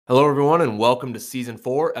Hello, everyone, and welcome to Season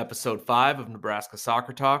 4, Episode 5 of Nebraska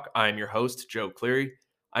Soccer Talk. I am your host, Joe Cleary.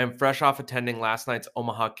 I am fresh off attending last night's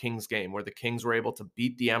Omaha Kings game, where the Kings were able to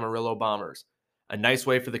beat the Amarillo Bombers. A nice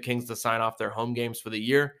way for the Kings to sign off their home games for the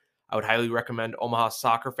year. I would highly recommend Omaha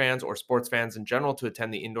soccer fans or sports fans in general to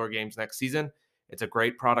attend the indoor games next season. It's a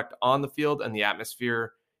great product on the field, and the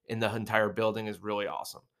atmosphere in the entire building is really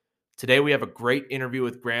awesome. Today, we have a great interview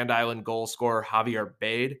with Grand Island goal scorer Javier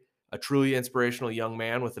Baide, a truly inspirational young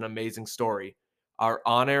man with an amazing story. Our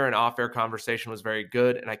on-air and off-air conversation was very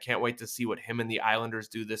good, and I can't wait to see what him and the Islanders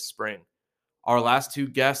do this spring. Our last two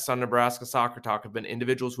guests on Nebraska Soccer Talk have been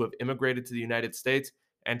individuals who have immigrated to the United States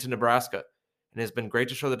and to Nebraska, and it has been great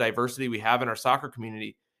to show the diversity we have in our soccer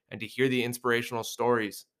community and to hear the inspirational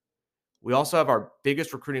stories. We also have our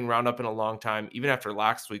biggest recruiting roundup in a long time, even after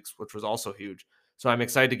last week's, which was also huge. So I'm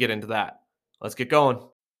excited to get into that. Let's get going.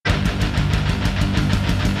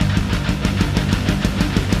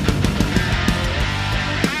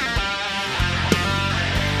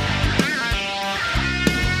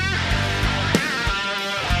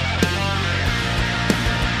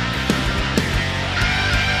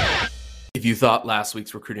 If you thought last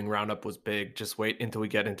week's recruiting roundup was big, just wait until we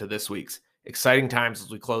get into this week's. Exciting times as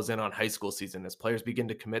we close in on high school season as players begin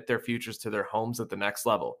to commit their futures to their homes at the next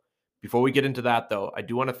level. Before we get into that, though, I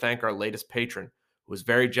do want to thank our latest patron, who was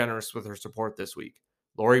very generous with her support this week.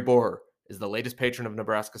 Lori Borer is the latest patron of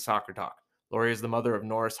Nebraska Soccer Talk. Lori is the mother of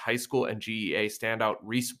Norris High School and GEA standout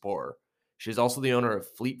Reese Borer. She is also the owner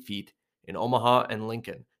of Fleet Feet in Omaha and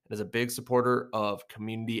Lincoln and is a big supporter of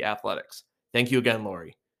community athletics. Thank you again,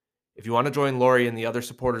 Lori. If you want to join Lori and the other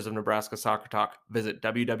supporters of Nebraska Soccer Talk, visit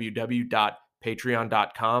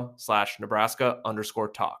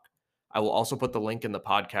www.patreon.com/Nebraska_talk. I will also put the link in the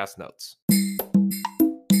podcast notes.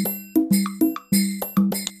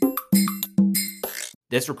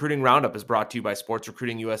 This recruiting roundup is brought to you by Sports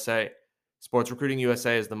Recruiting USA. Sports Recruiting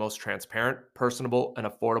USA is the most transparent, personable, and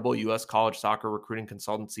affordable U.S. college soccer recruiting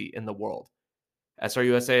consultancy in the world.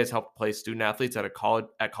 SRUSA has helped place student athletes at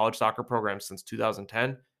college soccer programs since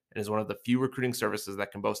 2010 and is one of the few recruiting services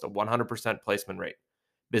that can boast a 100% placement rate.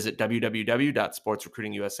 Visit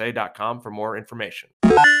www.sportsrecruitingusa.com for more information.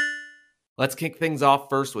 Let's kick things off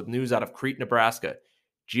first with news out of Crete, Nebraska.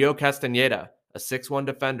 Gio Castaneda, a 6'1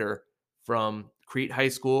 defender from Crete High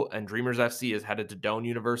School and Dreamers FC, is headed to Doane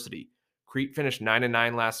University. Crete finished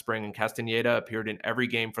 9-9 last spring, and Castaneda appeared in every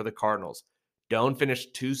game for the Cardinals. Doane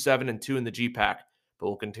finished 2-7-2 in the GPAC, but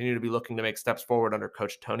will continue to be looking to make steps forward under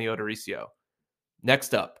Coach Tony Odorizio.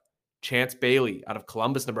 Next up, Chance Bailey out of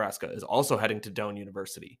Columbus, Nebraska, is also heading to Doane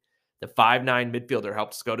University. The 5'9 midfielder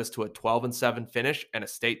helped SCOTUS to a 12-7 finish and a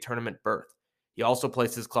state tournament berth. He also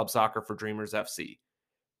plays his club soccer for Dreamers FC.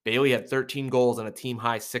 Bailey had 13 goals and a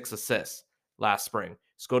team-high 6 assists last spring.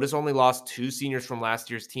 SCOTUS only lost 2 seniors from last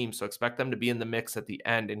year's team, so expect them to be in the mix at the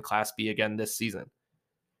end in Class B again this season.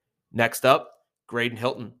 Next up, Graydon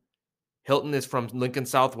Hilton. Hilton is from Lincoln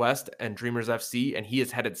Southwest and Dreamers FC, and he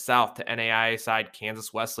is headed south to NAIA side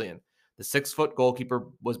Kansas Wesleyan. The 6-foot goalkeeper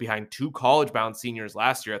was behind 2 college-bound seniors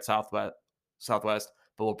last year at Southwest,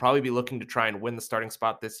 but will probably be looking to try and win the starting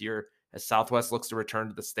spot this year as Southwest looks to return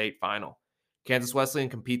to the state final. Kansas Wesleyan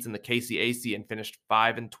competes in the KCAC and finished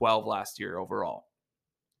 5-12 last year overall.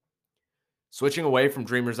 Switching away from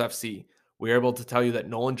Dreamers FC, we are able to tell you that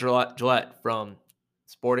Nolan Gillette from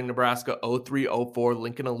Sporting Nebraska 03-04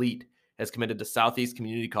 Lincoln Elite has committed to Southeast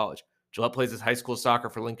Community College. Gillette plays his high school soccer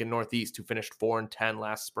for Lincoln Northeast, who finished 4-10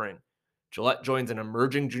 last spring. Gillette joins an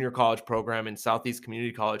emerging junior college program in Southeast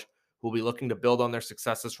Community College, who will be looking to build on their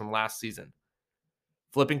successes from last season.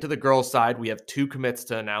 Flipping to the girls' side, we have 2 commits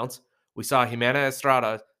to announce. We saw Jimena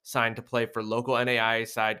Estrada signed to play for local NAIA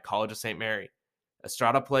side College of St. Mary.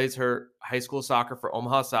 Estrada plays her high school soccer for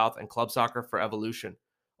Omaha South and club soccer for Evolution.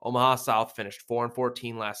 Omaha South finished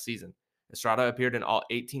 4-14 last season. Estrada appeared in all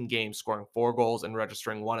 18 games, scoring 4 goals and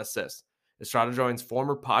registering 1 assist. Estrada joins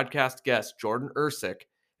former podcast guest Jordan Ersick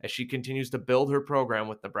as she continues to build her program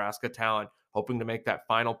with Nebraska talent, hoping to make that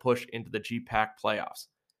final push into the GPAC playoffs.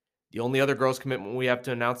 The only other girls commitment we have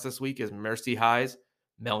to announce this week is Mercy High's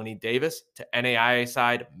Melanie Davis to NAIA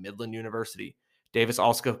side Midland University. Davis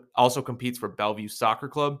also competes for Bellevue Soccer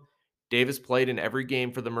Club. Davis played in every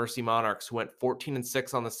game for the Mercy Monarchs, who went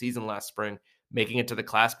 14-6 on the season last spring, making it to the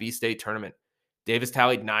Class B state tournament. Davis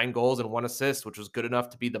tallied 9 goals and 1 assist, which was good enough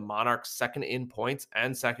to be the Monarchs' second in points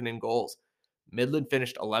and second in goals. Midland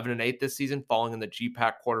finished 11-8 this season, falling in the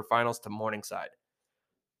GPAC quarterfinals to Morningside.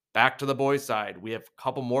 Back to the boys' side, we have a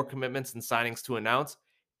couple more commitments and signings to announce.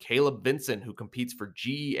 Caleb Vinson, who competes for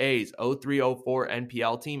GEA's 03-04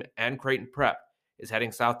 NPL team and Creighton Prep, is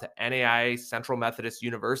heading south to NAIA Central Methodist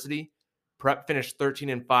University. Prep finished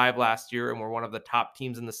 13-5 last year and were one of the top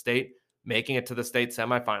teams in the state, making it to the state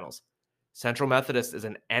semifinals. Central Methodist is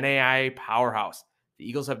an NAIA powerhouse. The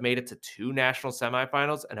Eagles have made it to 2 national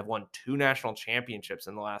semifinals and have won 2 national championships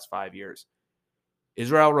in the last 5 years.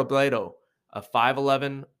 Israel Robledo, a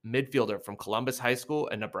 5'11 midfielder from Columbus High School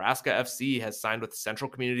and Nebraska FC, has signed with Central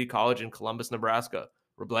Community College in Columbus, Nebraska.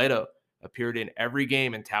 Robledo appeared in every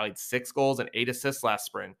game and tallied 6 goals and 8 assists last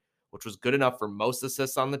spring, which was good enough for most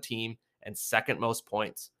assists on the team and second most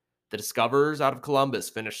points. The Discoverers out of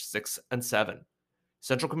Columbus finished 6-7.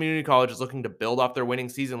 Central Community College is looking to build off their winning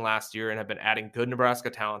season last year and have been adding good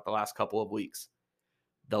Nebraska talent the last couple of weeks.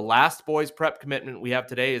 The last boys prep commitment we have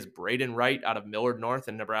today is Braden Wright out of Millard North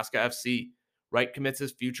and Nebraska FC. Wright commits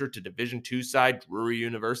his future to Division II side Drury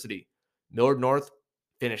University. Millard North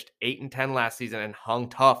finished 8-10 last season and hung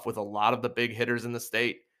tough with a lot of the big hitters in the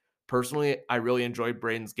state. Personally, I really enjoyed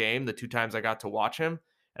Braden's game the 2 times I got to watch him,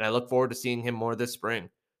 and I look forward to seeing him more this spring.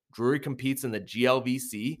 Drury competes in the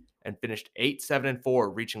GLVC and finished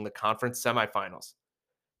 8-7-4, reaching the conference semifinals.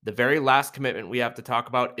 The very last commitment we have to talk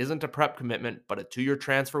about isn't a prep commitment, but a 2-year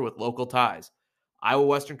transfer with local ties. Iowa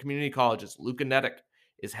Western Community College's Luka Nedick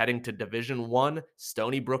is heading to Division I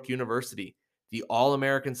Stony Brook University. The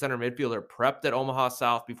All-American center midfielder prepped at Omaha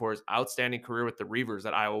South before his outstanding career with the Reavers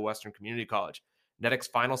at Iowa Western Community College. Nedick's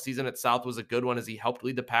final season at South was a good one as he helped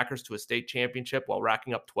lead the Packers to a state championship while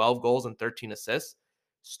racking up 12 goals and 13 assists.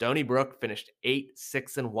 Stony Brook finished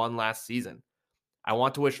 8-6-1 last season. I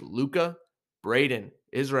want to wish Luka, Braden,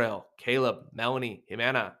 Israel, Caleb, Melanie,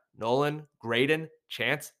 Jimena, Nolan, Graydon,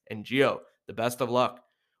 Chance, and Gio the best of luck.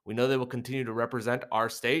 We know they will continue to represent our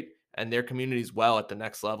state and their communities well at the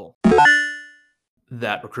next level.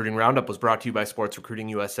 That recruiting roundup was brought to you by Sports Recruiting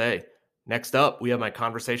USA. Next up, we have my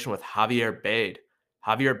conversation with Javier Baide.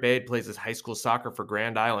 Javier Baide plays his high school soccer for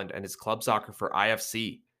Grand Island and his club soccer for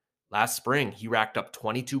IFC. Last spring, he racked up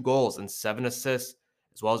 22 goals and 7 assists,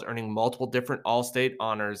 as well as earning multiple different All-State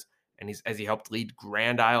honors, and as he helped lead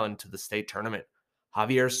Grand Island to the state tournament.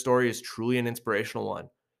 Javier's story is truly an inspirational one.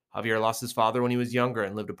 Javier lost his father when he was younger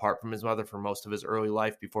and lived apart from his mother for most of his early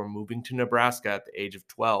life before moving to Nebraska at the age of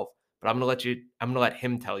 12. But I'm going to let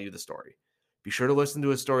him tell you the story. Be sure to listen to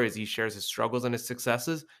his story as he shares his struggles and his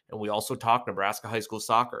successes, and we also talk Nebraska high school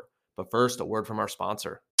soccer. But first, a word from our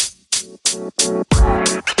sponsor.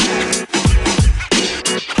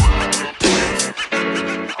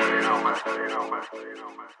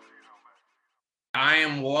 I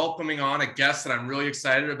am welcoming on a guest that I'm really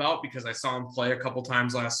excited about because I saw him play a couple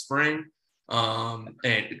times last spring.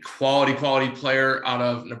 And quality player out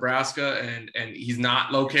of Nebraska, and he's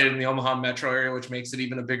not located in the Omaha metro area, which makes it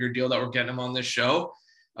even a bigger deal that we're getting him on this show.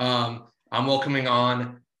 I'm welcoming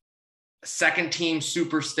on second team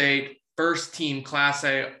Super State, first team Class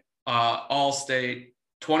A All-State,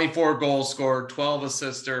 24 goals scored, 12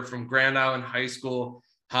 assister from Grand Island High School,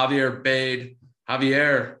 Javier Baide.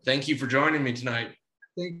 Javier, thank you for joining me tonight.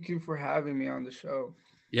 Thank you for having me on the show.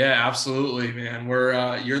 Yeah, absolutely, man.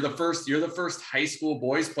 You're the first high school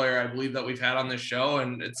boys player I believe that we've had on this show,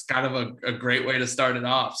 and it's kind of a great way to start it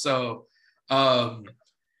off. So, off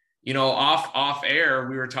air,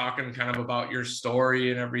 we were talking kind of about your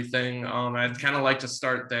story and everything. I'd kind of like to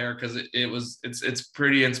start there because it's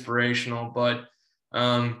pretty inspirational. But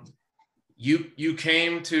you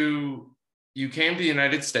came to the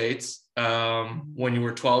United States when you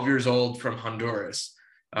were 12 years old from Honduras.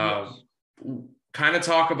 Yes. Kind of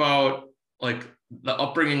talk about like the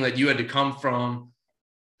upbringing that you had to come from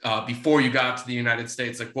before you got to the United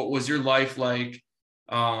States. Like, what was your life like,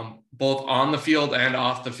 both on the field and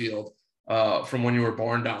off the field, from when you were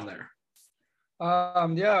born down there?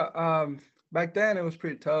 Back then it was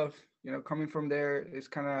pretty tough. Coming from there is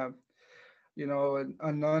kind of, an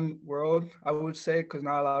unknown world, I would say, because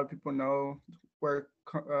not a lot of people know where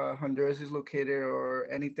Honduras is located or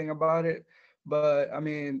anything about it. But I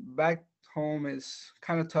mean, back home is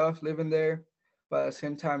kind of tough living there, but at the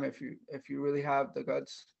same time, if you really have the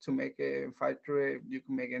guts to make it and fight through it, you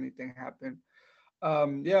can make anything happen.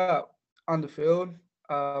 On the field,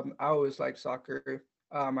 I always liked soccer.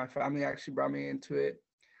 My family actually brought me into it.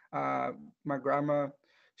 My grandma,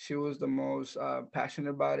 she was the most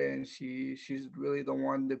passionate about it, and she's really the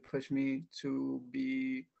one that pushed me to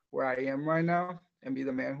be where I am right now and be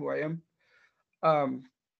the man who I am.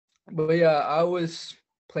 But yeah, I was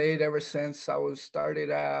played ever since I was started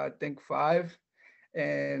at, I think, 5.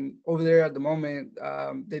 And over there at the moment,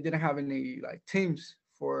 they didn't have any like teams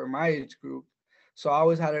for my age group. So I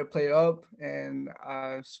always had to play up. And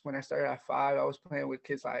when I started at 5, I was playing with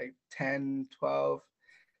kids like 10, 12.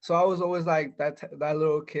 So I was always like that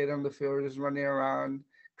little kid on the field just running around,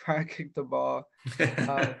 trying to kick the ball.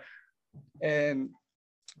 and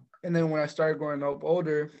and then when I started growing up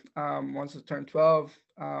older, once I turned 12,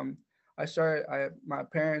 my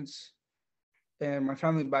parents and my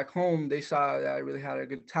family back home, they saw that I really had a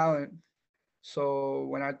good talent. So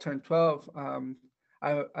when I turned 12,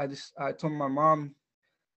 I told my mom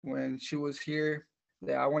when she was here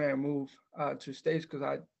that I wanted to move to States because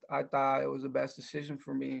I thought it was the best decision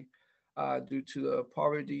for me due to the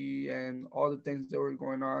poverty and all the things that were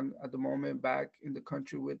going on at the moment back in the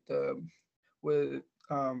country with the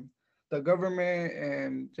government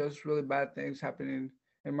and just really bad things happening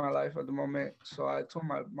in my life at the moment. So I told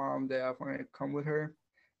my mom that I wanted to come with her,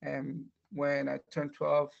 and when I turned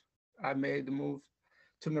 12, I made the move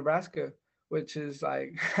to Nebraska, which is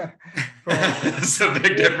like from It's a big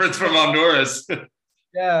weird. difference from Honduras.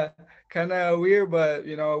 Yeah, kind of weird, but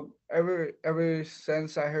ever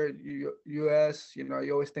since I heard U.S.,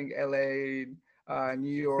 you always think L.A., New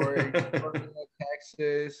York, Florida,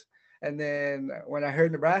 Texas, and then when I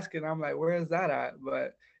heard Nebraska, and I'm like, where is that at?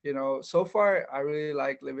 But so far I really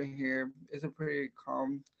like living here. It's a pretty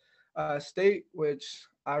calm state, which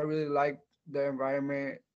I really like the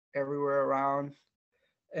environment everywhere around,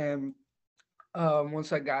 and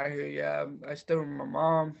once I got here, yeah, I stayed with my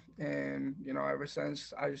mom, and ever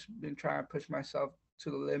since I just been trying to push myself to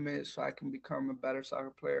the limit so I can become a better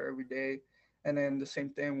soccer player every day. And then the same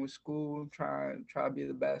thing with school, try to be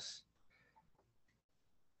the best.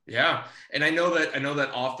 Yeah, and I know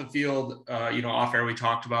that off the field, off air we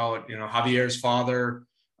talked about, Javier's father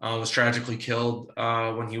was tragically killed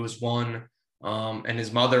when he was one, and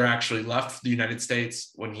his mother actually left the United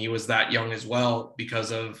States when he was that young as well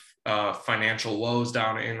because of financial woes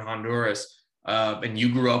down in Honduras. And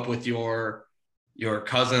you grew up with your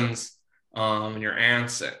cousins and your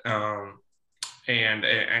aunts,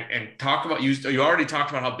 and talk about you. You already talked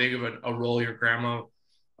about how big of a role your grandma Mhm.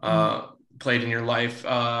 uh, played in your life.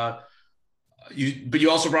 But you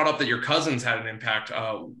also brought up that your cousins had an impact.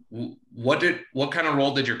 What kind of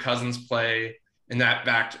role did your cousins play in that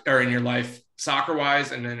back or in your life, soccer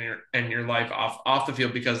wise, and then your life off the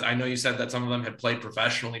field? Because I know you said that some of them had played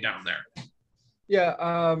professionally down there.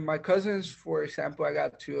 Yeah, my cousins, for example, I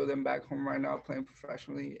got two of them back home right now playing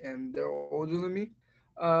professionally, and they're older than me.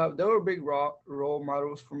 They were big role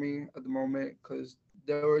models for me at the moment because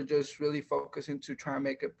they were just really focusing to try and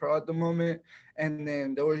make it pro at the moment, and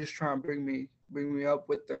then they were just trying to bring me up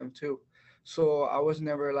with them too. So I was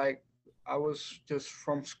never like I was just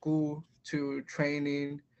from school to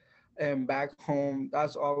training and back home.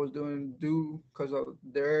 That's all I was doing do because of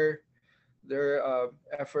their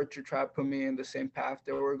effort to try to put me in the same path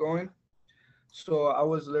they were going. So I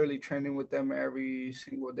was literally training with them every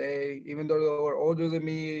single day, even though they were older than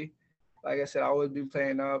me. Like I said, I always been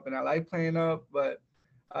playing up, and I like playing up. But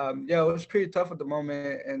yeah, it was pretty tough at the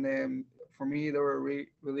moment. And then for me, they were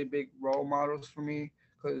really big role models for me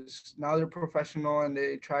because now they're professional and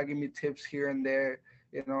they try to give me tips here and there.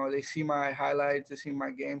 They see my highlights, they see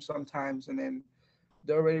my game sometimes, and then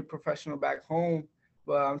they're already professional back home,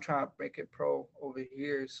 but I'm trying to make it pro over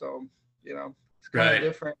here. So, it's kind of Right.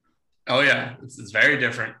 different. Oh yeah, it's very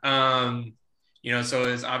different. So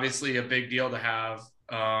it's obviously a big deal to have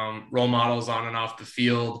role models on and off the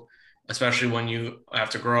field, especially when you have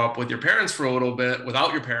to grow up with your parents for a little bit,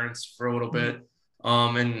 without your parents for a little Mhm. bit.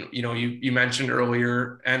 And you mentioned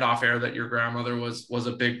earlier and off air that your grandmother was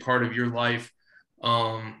a big part of your life.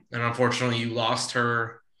 And unfortunately, you lost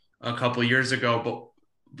her a couple of years ago.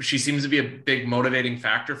 But she seems to be a big motivating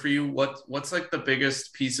factor for you. What's like the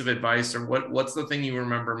biggest piece of advice, or what's the thing you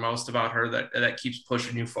remember most about her that keeps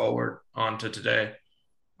pushing you forward onto today?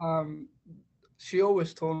 Um, she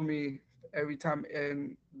always told me every time,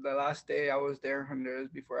 and the last day I was there in Honduras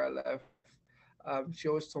before I left, she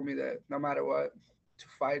always told me that no matter what, to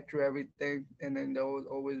fight through everything, and then there will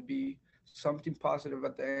always be something positive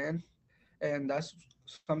at the end. And that's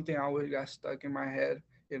something I always got stuck in my head.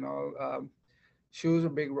 She was a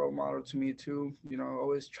big role model to me too.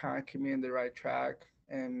 Always trying to keep me in the right track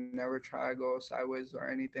and never try to go sideways or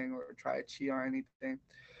anything or try to cheat or anything.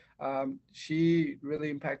 She really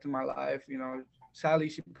impacted my life. Sadly,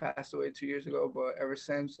 she passed away 2 years ago, but ever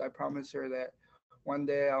since, I promised her that one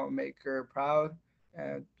day I'll make her proud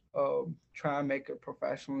and try and make it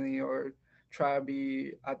professionally or try to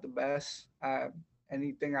be at the best at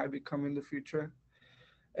anything I become in the future.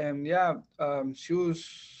 And yeah, she was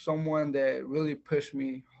someone that really pushed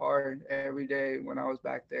me hard every day when I was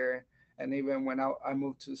back there. And even when I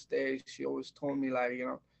moved to the States, she always told me like,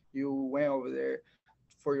 you went over there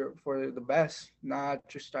for the best, not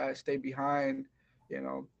just try to stay behind,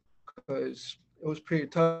 because it was pretty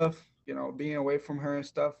tough, being away from her and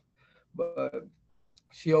stuff. But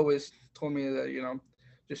she always told me that,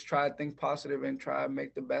 just try to think positive and try to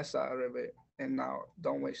make the best out of it, and now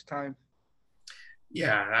don't waste time.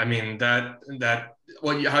 Yeah, I mean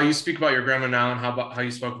how you speak about your grandma now and how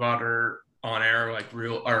you spoke about her on air, like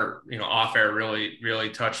real or off air, really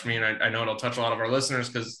touched me, and I know it'll touch a lot of our listeners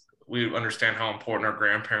because we understand how important our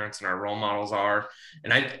grandparents and our role models are.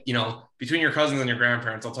 And between your cousins and your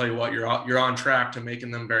grandparents, I'll tell you what, you're on track to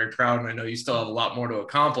making them very proud, and I know you still have a lot more to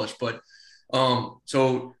accomplish. But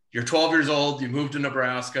so you're 12 years old, you moved to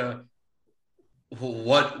Nebraska.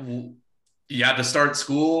 What you had to start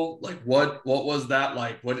school, like what was that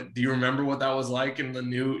like? What do you remember what that was like in the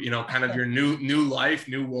new, kind of your new life,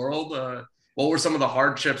 new world? What were some of the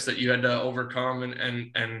hardships that you had to overcome,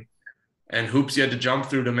 and hoops you had to jump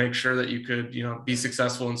through to make sure that you could be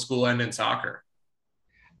successful in school and in soccer?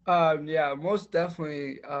 Yeah, most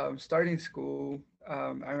definitely. Starting school,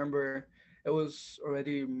 I remember it was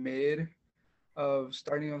already mid of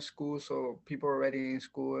starting on school, so people were already in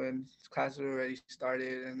school and classes already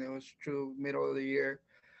started, and it was true middle of the year.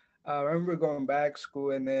 I remember going back to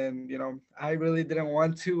school, and then I really didn't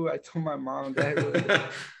want to. I told my mom that I really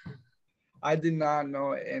I did not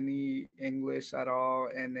know any English at all,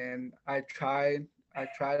 and then I tried. I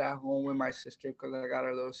tried at home with my sister because I got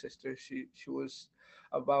a little sister. She was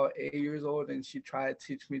about 8 years old, and she tried to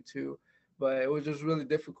teach me too, but it was just really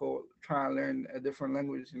difficult trying to learn a different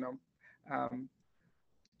language. Um,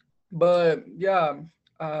 but yeah,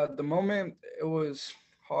 the moment it was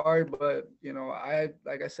hard, but I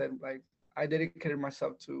like I said, like I dedicated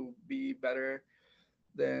myself to be better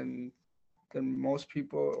than most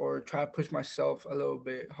people, or try to push myself a little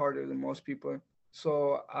bit harder than most people.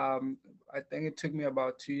 So I think it took me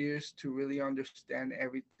about 2 years to really understand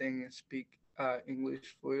everything and speak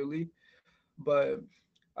English fluently. But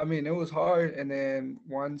I mean, it was hard. And then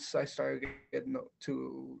once I started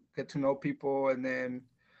to get to know people, and then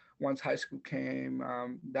once high school came,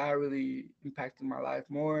 that really impacted my life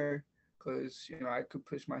more because I could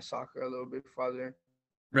push my soccer a little bit farther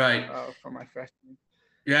Right. from my freshman.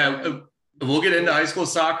 Yeah. And We'll get it into was high school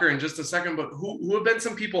soccer in just a second, but who have been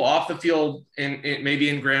some people off the field maybe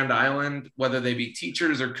in Grand Island, whether they be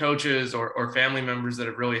teachers or coaches or family members that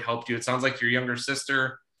have really helped you? It sounds like your younger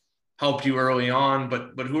sister helped you early on,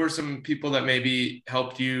 but who are some people that maybe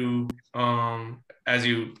helped you as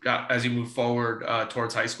you move forward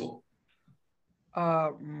towards high school?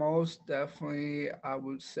 most definitely, I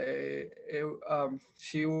would say it.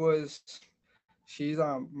 She's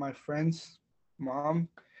my friend's mom.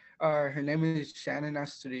 Her name is Shannon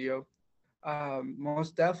Astudillo.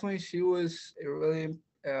 Most definitely,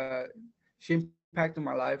 uh, she impacted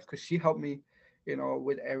my life because she helped me,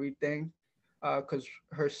 with everything. Because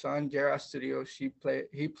her son Jared Astudillo,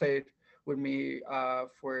 he played with me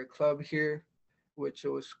for a club here, which it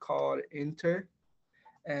was called Inter,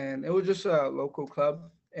 and it was just a local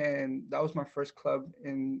club, and that was my first club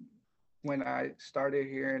in when I started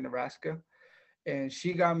here in Nebraska. And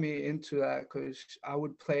she got me into that because I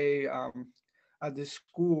would play at this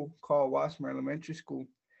school called Wasmer Elementary School.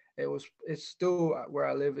 It's still where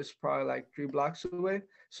I live. It's probably like 3 blocks away.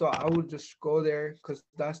 So I would just go there because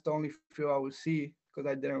that's the only field I would see because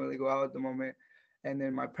I didn't really go out at the moment. And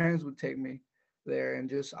then my parents would take me there, and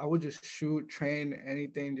just I would just shoot, train,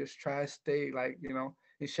 anything, just try to stay like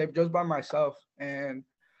in shape just by myself. And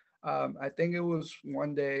I think it was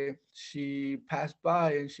one day she passed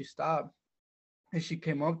by and she stopped and she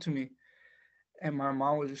came up to me, and my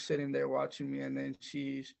mom was just sitting there watching me, and then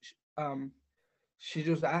um she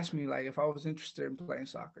just asked me like if I was interested in playing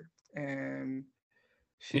soccer. And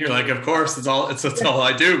You're she like, was of course, it's all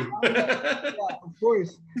I do. yeah, of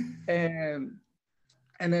course. and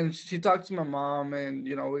and then she talked to my mom, and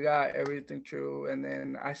we got everything true, and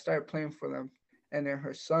then I started playing for them. And then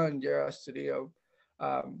her son Jared Studio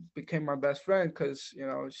became my best friend because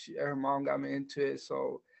her mom got me into it.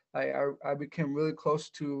 So I became really close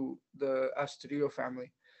to the Studio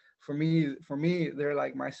family. For me they're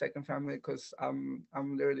like my second family because I'm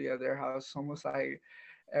literally at their house almost like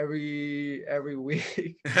every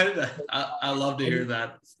week. I love to hear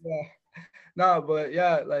that. Yeah, no, but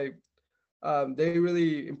yeah, like they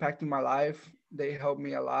really impacted my life. They helped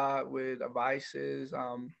me a lot with advices,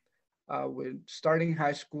 with starting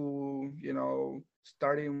high school,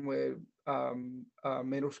 starting with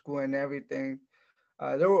middle school and everything.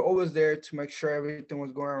 They were always there to make sure everything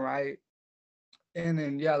was going right. And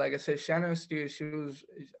then yeah, like I said, Shannon Steele,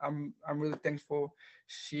 I'm really thankful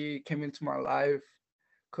she came into my life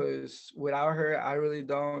because without her, I really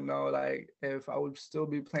don't know like if I would still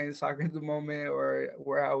be playing soccer at the moment or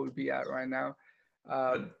where I would be at right now.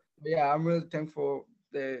 But yeah, I'm really thankful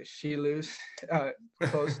that she lives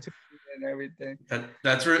close to me, and everything.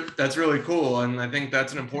 That's really cool, and I think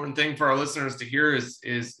that's an important thing for our listeners to hear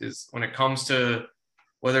is when it comes to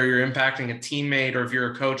whether you're impacting a teammate or if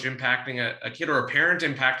you're a coach impacting a kid or a parent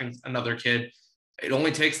impacting another kid. It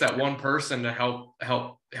only takes that one person to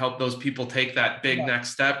help those people take that big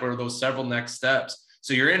next step or those several next steps.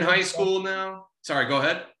 So you're in high school now. Sorry, go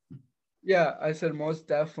ahead. Yeah, I said most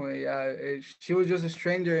definitely. She was just a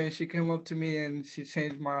stranger, and she came up to me, and she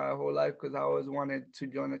changed my whole life because I always wanted to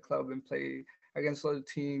join the club and play against other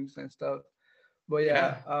teams and stuff. But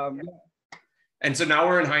yeah. And so now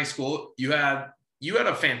we're in high school. You had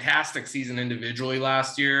a fantastic season individually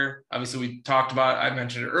last year. Obviously, we talked about, I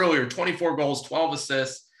mentioned it earlier, 24 goals, 12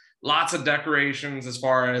 assists, lots of decorations as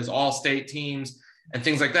far as all state teams and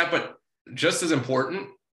things like that. But just as important,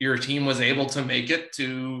 your team was able to make it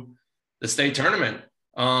to the state tournament,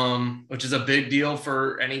 which is a big deal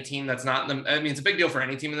for any team that's not in the, I mean, it's a big deal for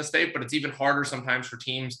any team in the state, but it's even harder sometimes for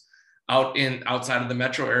teams outside of the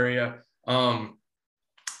metro area.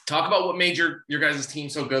 Talk about what made your guys' team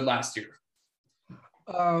so good last year.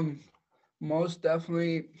 Most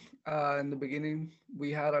definitely, in the beginning,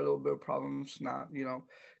 we had a little bit of problems, not,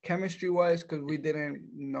 chemistry-wise, because we didn't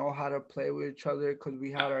know how to play with each other because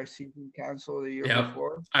we had our season canceled the year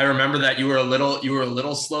before. I remember that you were a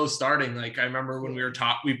little slow starting. Like I remember when we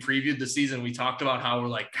previewed the season, we talked about how we're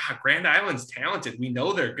like, God, Grand Island's talented. We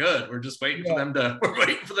know they're good. We're just waiting for them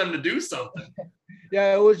to do something.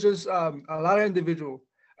 Yeah, it was just a lot of individual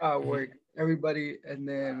work, everybody, and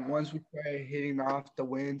then once we started hitting off the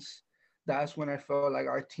wins, that's when I felt like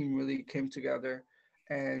our team really came together.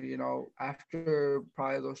 And after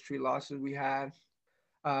probably those 3 losses we had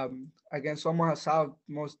against Omaha South,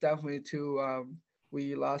 most definitely too,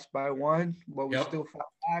 we lost by 1, but we still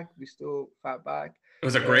fought back. It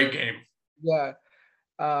was a great game. Yeah.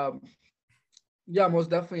 Yeah, most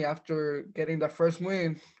definitely after getting the first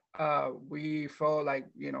win, we felt like,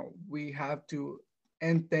 we have to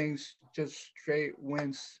end things just straight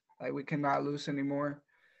wins. Like we cannot lose anymore.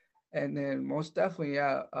 And then most definitely,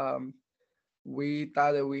 we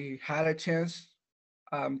thought that we had a chance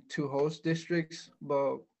to host districts,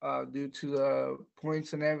 but due to the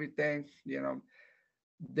points and everything,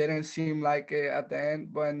 didn't seem like it at the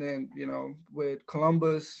end. But then, with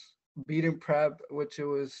Columbus beating Prep, which it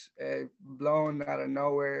was blown out of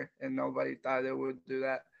nowhere, and nobody thought they would do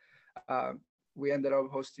that. We ended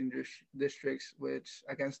up hosting districts, which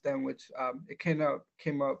against them, which it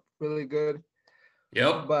came up really good.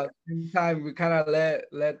 Yep. But in time, we kind of let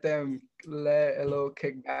a little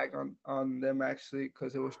kickback on them actually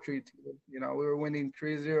because it was 3-2. We were winning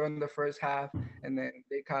 3-0 in the first half, and then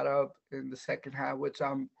they caught up in the second half, which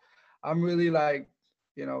I'm really like,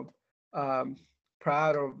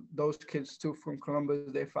 proud of those kids too from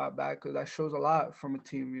Columbus. They fought back because that shows a lot from a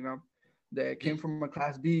team. They came from a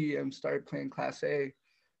Class B and started playing Class A.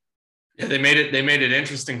 Yeah, they made it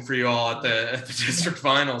interesting for you all at the district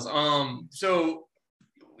finals. So,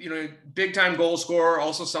 big time goal scorer,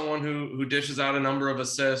 also someone who dishes out a number of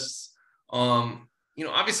assists.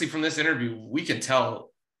 Obviously from this interview,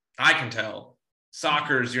 I can tell,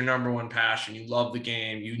 soccer is your number one passion. You love the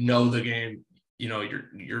game. You know the game.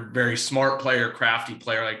 You're a very smart player, crafty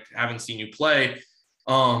player. Like, haven't seen you play.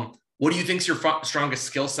 What do you think is your strongest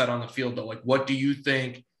skill set on the field, though? Like, what do you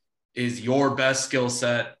think is your best skill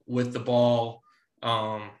set with the ball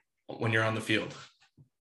when you're on the field?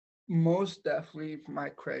 Most definitely my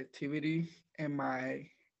creativity and my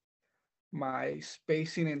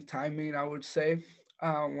spacing and timing, I would say.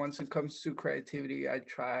 Once it comes to creativity, I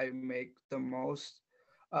try make the most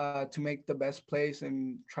to make the best plays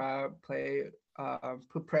and try play,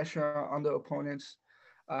 put pressure on the opponents.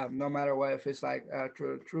 No matter what, if it's like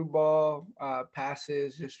through ball,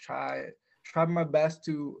 passes, just try my best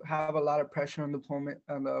to have a lot of pressure on the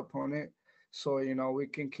opponent, so we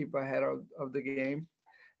can keep ahead of the game.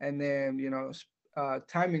 And then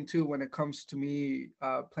timing too when it comes to me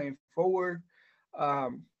playing forward.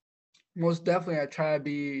 Most definitely, I try to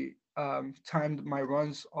be timed my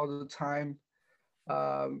runs all the time.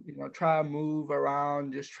 Try to move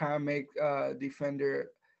around, just try to make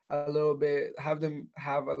defender a little bit, have them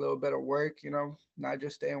have a little bit of work, not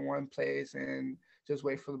just stay in one place and just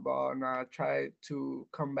wait for the ball. And I try to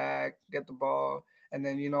come back, get the ball, and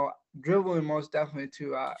then dribbling most definitely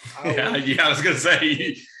too. I was gonna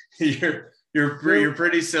say you're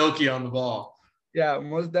pretty silky on the ball. Yeah,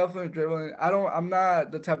 most definitely dribbling. I'm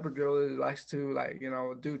not the type of dribbler that likes to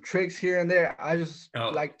do tricks here and there. I just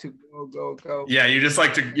like to go. Yeah, you just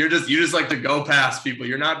like to go past people.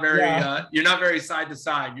 You're not very side to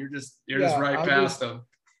side. You're just right past them.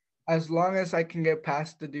 As long as I can get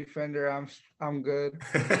past the defender, I'm good.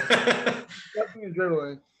 Definitely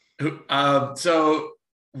dribbling. So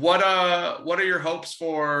what are your hopes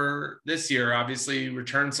for this year? Obviously,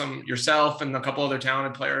 return some yourself and a couple other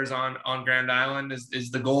talented players on Grand Island.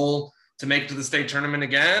 Is the goal to make it to the state tournament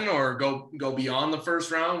again, or go beyond the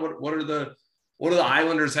first round? What do the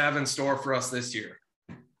Islanders have in store for us this year?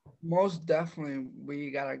 Most definitely,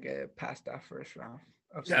 we gotta get past that first round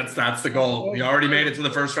of state. That's the goal. You already made it to the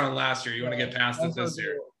That's first round last year. You want to get past it our this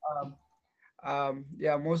year. goal.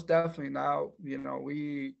 Yeah, most definitely. Now,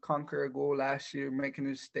 we conquered a goal last year, making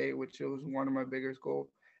it state, which was one of my biggest goals.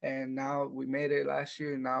 And now we made it last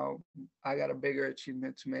year. Now I got a bigger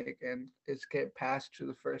achievement to make, and it's get past to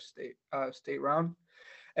the first state round.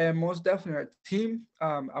 And most definitely, our team,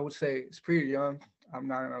 I would say, it's pretty young. I'm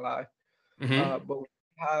not gonna lie, Mm-hmm. but we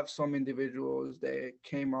have some individuals that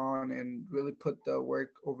came on and really put the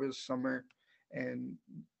work over the summer, and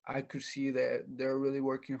I could see that they're really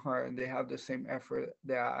working hard and they have the same effort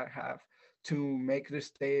that I have to make this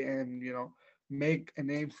state and make a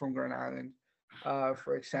name from Grand Island.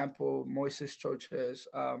 For example, Moises Choches,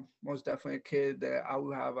 most definitely a kid that I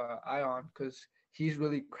will have an eye on because he's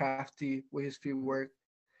really crafty with his field work.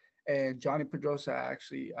 And Johnny Pedrosa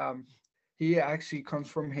he actually comes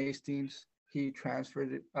from Hastings. He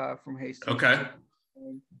transferred it from Hastings Okay.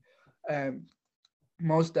 to, and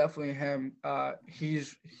most definitely him.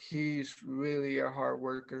 He's really a hard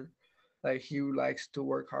worker. Like he likes to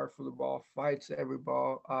work hard for the ball, fights every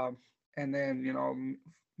ball. And then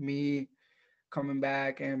me coming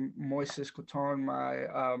back and Moises Coton,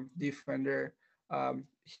 my defender. Um,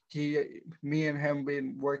 me and him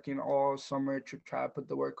been working all summer to try to put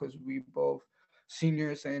the work because we both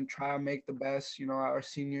seniors and try to make the best. Our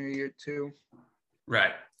senior year too.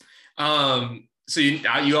 Right. So you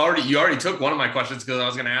already took one of my questions because I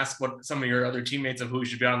was going to ask what some of your other teammates of who you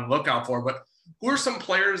should be on the lookout for. But who are some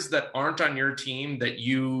players that aren't on your team that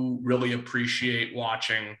you really appreciate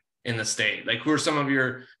watching in the state? Like who are some of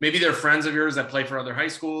maybe they're friends of yours that play for other high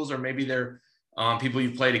schools, or maybe they're people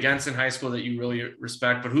you've played against in high school that you really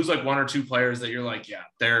respect. But who's like one or two players that you're like, yeah,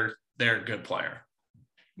 they're a good player.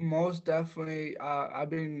 Most definitely, I've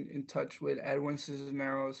been in touch with Edwin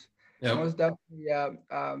Cisneros. Yep. Most definitely, yeah.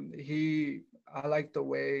 I like the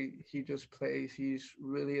way he just plays. He's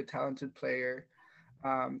really a talented player.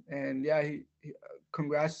 And yeah,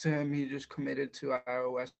 congrats to him. He just committed to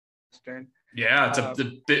Iowa Western. Yeah, it's a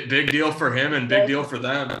big deal for him and big deal for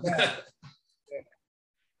them. Yeah,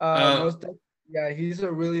 uh, most definitely, yeah, he's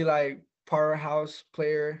a really like powerhouse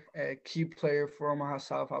player, a key player for Omaha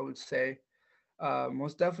South, I would say.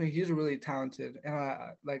 Most definitely, he's really talented, and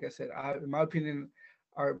like I said, in my opinion,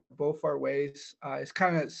 are both our ways. It's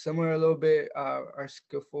kind of similar a little bit, our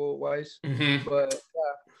skillful wise, mhm. but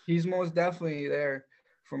yeah, he's most definitely there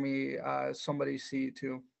for me. Somebody see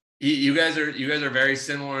too. You guys are very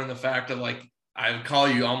similar in the fact of like I would call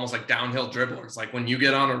you almost like downhill dribblers. Like when you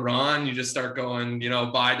get on a run, you just start going,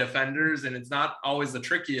 by defenders, and it's not always the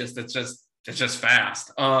trickiest. It's just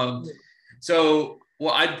fast. So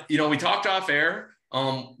well, we talked off air.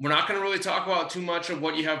 We're not going to really talk about too much of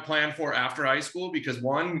what you have planned for after high school because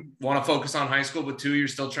one, want to focus on high school, but two, you're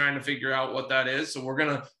still trying to figure out what that is. So we're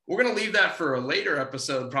gonna leave that for a later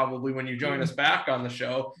episode, probably when you join us back on the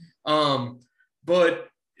show. But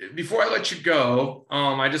before I let you go,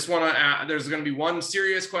 I just want to there's going to be one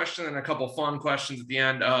serious question and a couple fun questions at the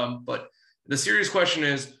end. But the serious question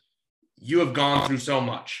is, you have gone through so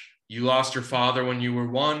much. You lost your father when you were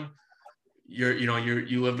one.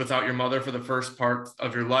 You lived without your mother for the first part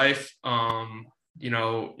of your life.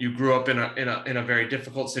 You grew up in a very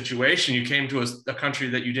difficult situation. You came to a country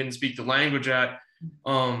that you didn't speak the language at.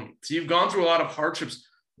 So you've gone through a lot of hardships.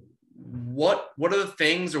 What are the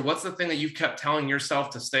things, or what's the thing that you've kept telling yourself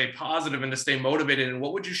to stay positive and to stay motivated? And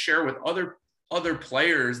what would you share with other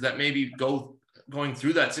players that maybe going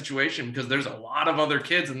through that situation? Because there's a lot of other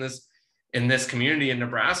kids in this community in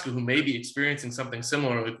Nebraska who may be experiencing something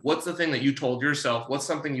similar. Like, what's the thing that you told yourself? What's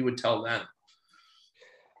something you would tell them?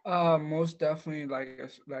 Most definitely,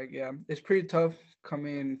 yeah, it's pretty tough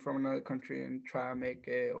coming from another country and try to make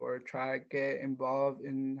it or try to get involved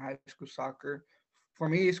in high school soccer. For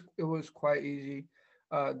me, it was quite easy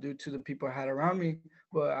due to the people I had around me.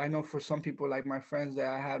 But I know for some people, like my friends, that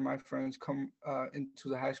I had my friends come into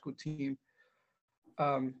the high school team.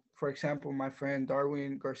 For example, my friend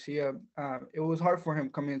Darwin Garcia, it was hard for him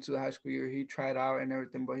coming into the high school year. He tried out and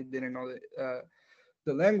everything, but he didn't know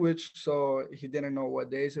the language, so he didn't know what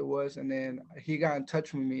days it was. And then he got in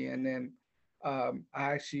touch with me, and then I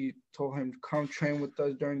actually told him to come train with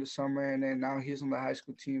us during the summer. And then now he's on the high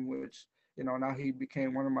school team, which now he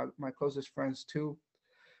became one of my closest friends too.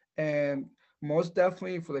 And most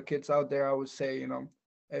definitely for the kids out there, I would say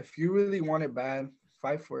if you really want it bad,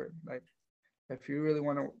 fight for it. Like if you really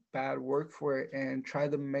want to bad, work for it and try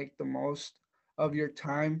to make the most of your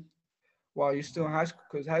time while you're still in high school,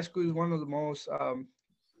 because high school is one of the most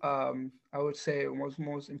I would say most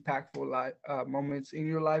impactful moments in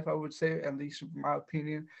your life. I would say, at least in my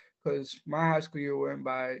opinion, because my high school year went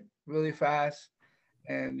by really fast,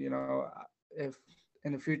 and if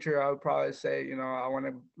in the future I would probably say, I want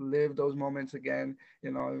to live those moments again,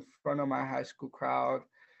 in front of my high school crowd,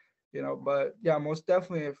 but yeah, most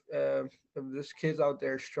definitely, if there's kids out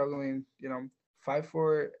there struggling, fight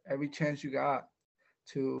for every chance you got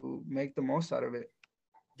to make the most out of it.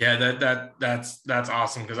 Yeah, that's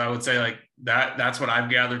awesome, because I would say like that's what I've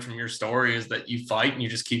gathered from your story, is that you fight and you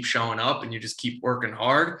just keep showing up and you just keep working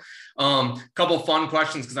hard. Couple fun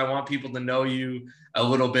questions, because I want people to know you a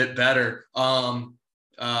little bit better. What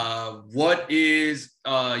is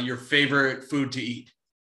your favorite food to eat?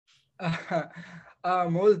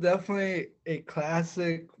 Most definitely a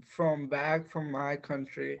classic from back from my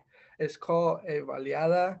country. It's called a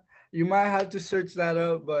baleada. You might have to search that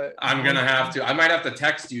up, but I'm gonna have to. I might have to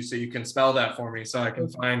text you so you can spell that for me so I can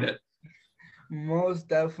find it. Most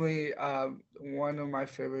definitely one of my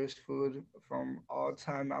favorite food from all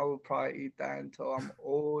time. I will probably eat that until I'm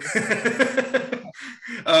old.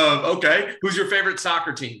 Okay. Who's your favorite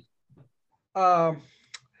soccer team? Um,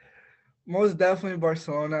 Most definitely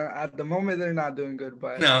Barcelona. At the moment, they're not doing good,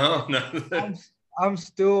 but No. I'm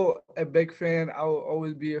still a big fan. I will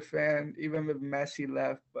always be a fan, even if Messi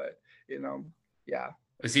left. But yeah.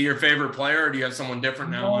 Is he your favorite player, or do you have someone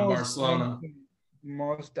different now in Barcelona?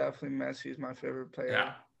 Most definitely Messi is my favorite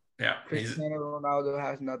player. Yeah. Cristiano Ronaldo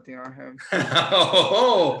has nothing on him.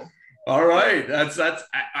 Oh, all right.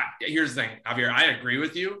 Here's the thing, Javier. I agree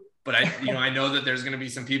with you, but I know that there's going to be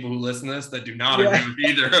some people who listen to this that do not agree with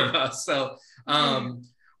either of us. So,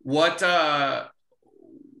 what's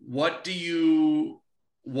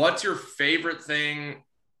your favorite thing?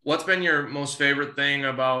 What's been your most favorite thing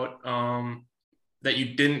about that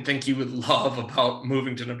you didn't think you would love about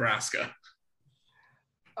moving to Nebraska?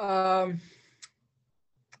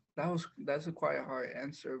 That's a quite hard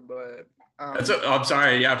answer, but I'm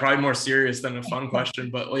sorry. Yeah, probably more serious than a fun question.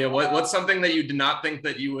 But yeah, what's something that you did not think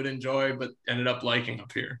that you would enjoy but ended up liking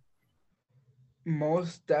up here?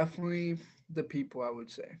 Most definitely the people, I would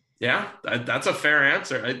say. Yeah, that's a fair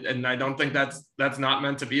answer, and I don't think that's not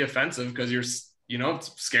meant to be offensive, because it's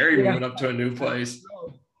scary moving up to a new place.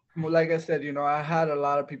 Like I said, I had a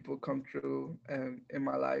lot of people come through in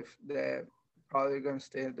my life that probably going to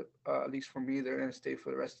stay, at least for me, they're going to stay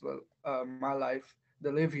for the rest of my life.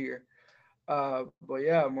 They live here. But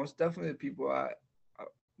yeah, most definitely the people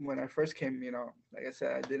when I first came, like I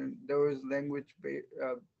said, there was language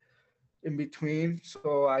in between,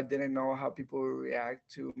 so I didn't know how people would react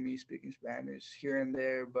to me speaking Spanish here and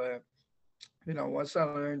there. But once I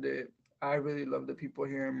learned it, I really love the people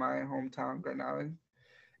here in my hometown, Grand Island,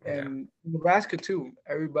 and Nebraska too.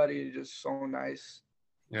 Everybody is just so nice.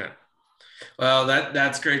 Yeah. Well,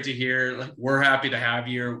 that's great to hear. Like, we're happy to have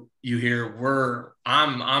you here.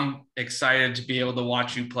 I'm excited to be able to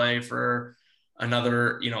watch you play for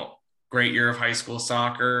another, great year of high school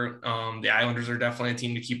soccer. The Islanders are definitely a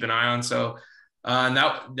team to keep an eye on. So, and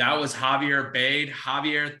that was Javier Baide.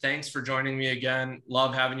 Javier, thanks for joining me again.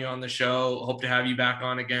 Love having you on the show. Hope to have you back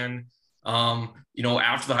on again.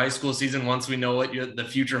 After the high school season, once we know what the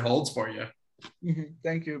future holds for you.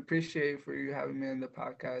 Thank you. Appreciate for you having me on the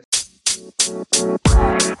podcast.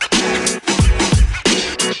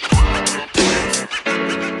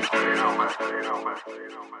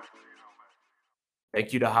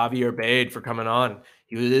 Thank you to Javier Baide for coming on.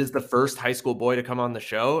 He is the first high school boy to come on the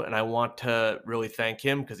show, and I want to really thank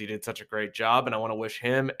him because he did such a great job, and I want to wish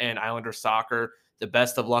him and Islander soccer the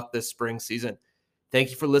best of luck this spring season. Thank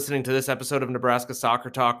you for listening to this episode of Nebraska Soccer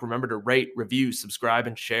Talk. Remember to rate, review, subscribe,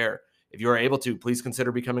 and share. If you are able to, please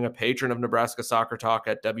consider becoming a patron of Nebraska Soccer Talk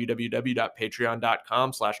at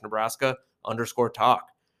www.patreon.com/Nebraska_talk.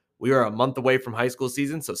 We are a month away from high school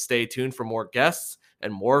season, so stay tuned for more guests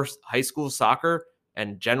and more high school soccer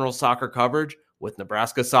and general soccer coverage with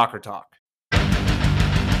Nebraska Soccer Talk.